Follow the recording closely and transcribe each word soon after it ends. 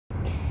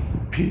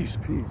Peace,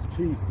 peace,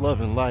 peace,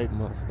 love and light,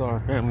 my star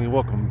family.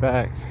 Welcome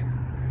back.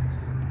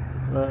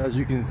 As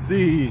you can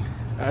see,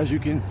 they're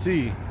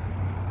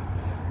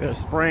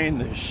spraying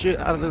the shit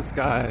out of the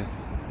skies.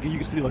 You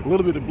can see like a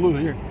little bit of blue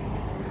here,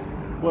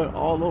 but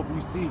all over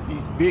you see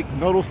these big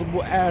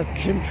noticeable ass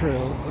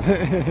chemtrails.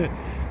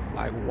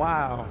 Like,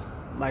 wow,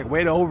 like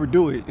way to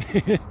overdo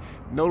it.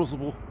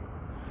 Noticeable,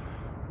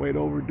 way to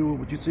overdo it.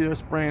 But you see they're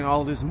spraying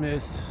all this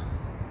mist.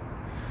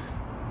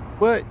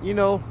 But you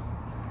know,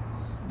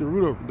 the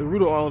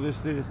root of all of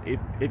this is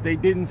if they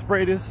didn't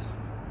spray this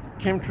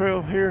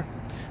chemtrail here,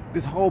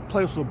 this whole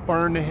place will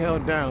burn the hell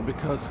down,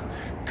 because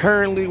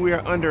currently we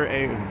are under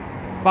a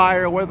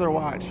fire weather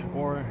watch,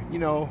 or you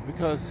know,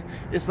 because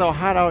it's so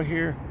hot out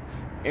here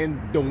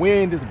and the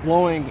wind is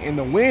blowing and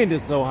the wind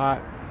is so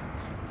hot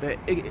that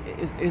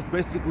it's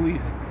basically,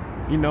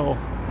 you know,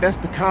 that's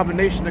the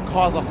combination that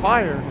causes a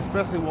fire,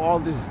 especially with all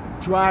this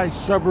dry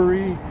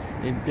shrubbery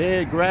and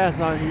dead grass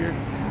out here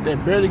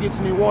that barely gets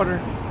any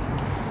water.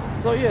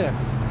 So yeah,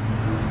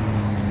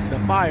 the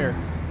fire,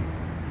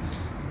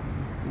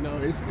 you know,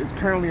 it's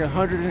currently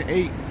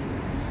 108.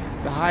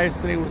 The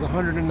highest today was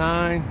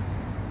 109.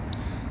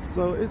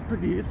 So it's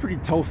pretty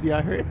toasty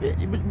out here.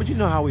 But you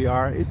know how we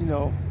are. It's, you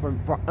know,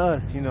 for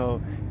us, you know,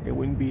 it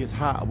wouldn't be as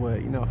hot.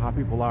 But you know how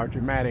people are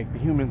dramatic. The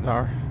humans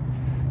are.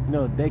 You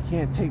know, they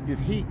can't take this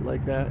heat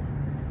like that.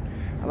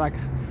 Like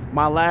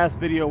my last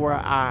video where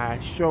I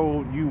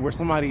showed you where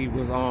somebody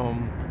was,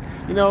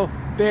 you know,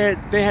 they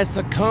had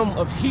succumbed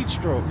of heat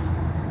stroke.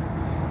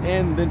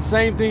 And the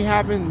same thing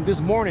happened this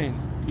morning.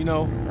 You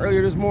know,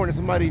 earlier this morning,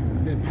 somebody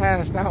then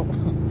passed out.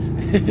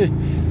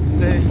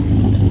 Said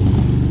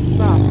it's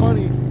not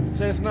funny.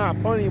 Said it's not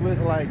funny, but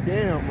it's like,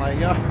 damn, like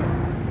y'all,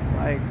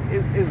 like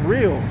it's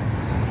real.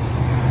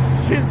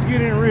 Shit's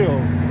getting real.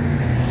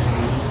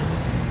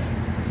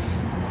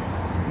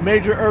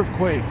 Major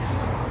earthquakes,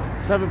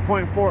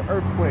 7.4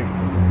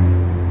 earthquakes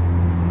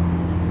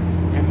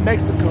in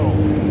Mexico.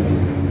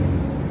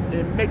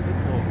 In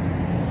Mexico,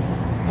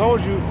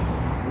 told you.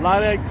 A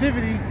lot of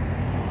activity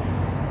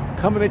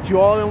coming at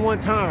you all in one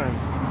time.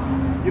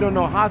 You don't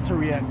know how to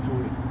react to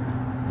it,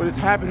 but it's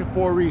happening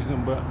for a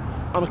reason. But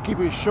I'm gonna keep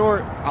it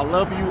short. I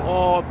love you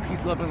all.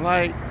 Peace, love, and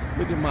light.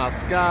 Look at my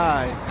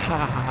skies.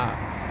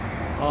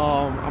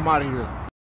 I'm out of here.